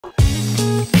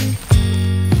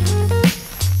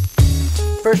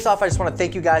First off, I just want to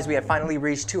thank you guys. We have finally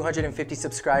reached 250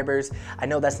 subscribers. I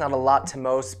know that's not a lot to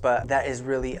most, but that is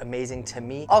really amazing to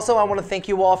me. Also, I want to thank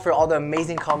you all for all the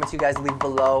amazing comments you guys leave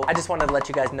below. I just wanted to let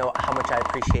you guys know how much I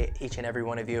appreciate each and every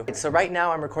one of you. So right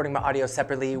now, I'm recording my audio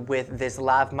separately with this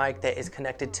lav mic that is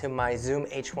connected to my Zoom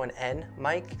H1N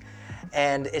mic.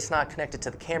 And it's not connected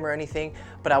to the camera or anything,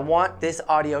 but I want this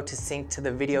audio to sync to the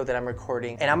video that I'm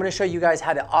recording. And I'm gonna show you guys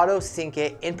how to auto sync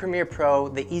it in Premiere Pro,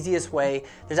 the easiest way.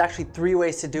 There's actually 3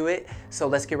 ways to do it, so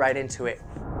let's get right into it.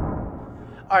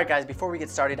 All right guys, before we get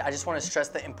started, I just wanna stress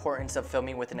the importance of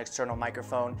filming with an external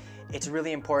microphone. It's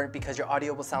really important because your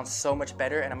audio will sound so much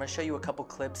better, and I'm gonna show you a couple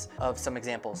clips of some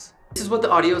examples. This is what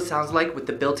the audio sounds like with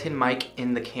the built-in mic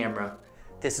in the camera.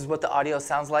 This is what the audio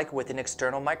sounds like with an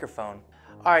external microphone.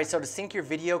 All right, so to sync your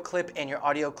video clip and your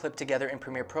audio clip together in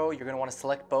Premiere Pro, you're gonna wanna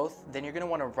select both, then you're gonna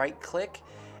wanna right click,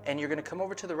 and you're gonna come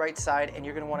over to the right side and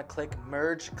you're gonna wanna click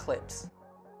Merge Clips.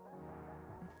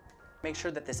 Make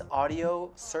sure that this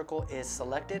audio circle is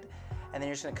selected, and then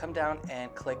you're just gonna come down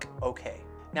and click OK.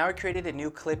 Now I created a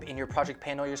new clip in your project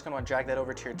panel. You're just gonna wanna drag that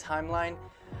over to your timeline,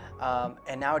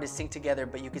 and now it is synced together,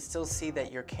 but you can still see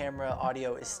that your camera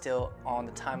audio is still on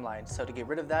the timeline. So to get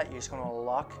rid of that, you're just gonna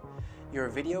lock your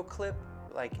video clip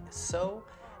like so,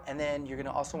 and then you're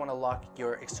gonna also wanna lock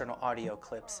your external audio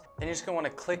clips. Then you're just gonna wanna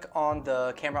click on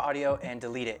the camera audio and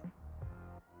delete it.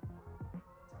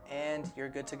 And you're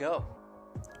good to go.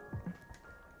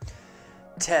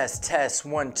 Test,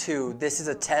 1, 2. This is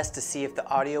a test to see if the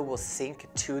audio will sync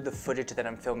to the footage that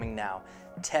I'm filming now.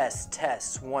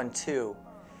 Test, 1, 2.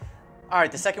 All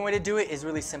right, the second way to do it is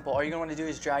really simple. All you're gonna wanna do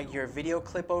is drag your video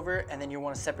clip over, and then you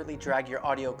wanna separately drag your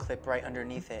audio clip right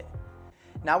underneath it.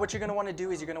 Now what you're gonna wanna do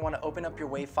is you're gonna wanna open up your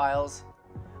WAV files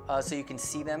so you can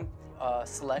see them,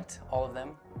 select all of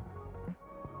them.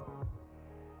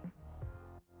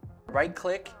 Right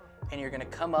click, and you're gonna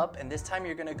come up, and this time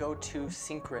you're gonna go to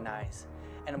synchronize.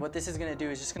 And what this is gonna do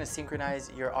is just gonna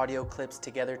synchronize your audio clips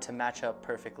together to match up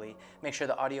perfectly. Make sure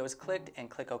the audio is clicked and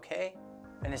click OK,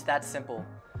 and it's that simple.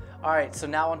 All right, so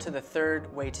now onto the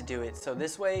third way to do it. So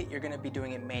this way, you're gonna be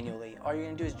doing it manually. All you're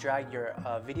gonna do is drag your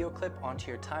video clip onto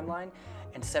your timeline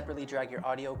and separately drag your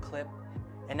audio clip.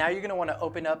 And now you're gonna wanna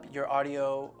open up your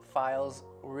audio files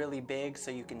really big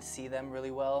so you can see them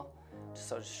really well.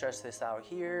 So just stretch this out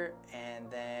here,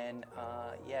 and then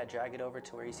yeah, drag it over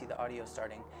to where you see the audio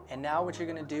starting. And now what you're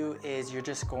gonna do is you're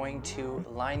just going to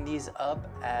line these up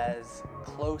as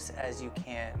close as you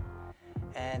can.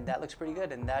 And that looks pretty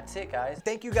good, and that's it, guys.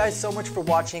 Thank you guys so much for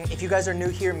watching. If you guys are new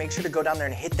here, make sure to go down there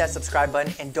and hit that subscribe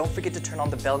button, and don't forget to turn on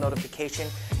the bell notification.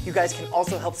 You guys can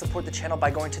also help support the channel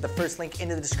by going to the first link in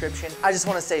the description. I just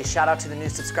want to say shout out to the new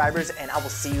subscribers, and I will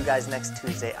see you guys next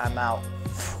Tuesday. I'm out.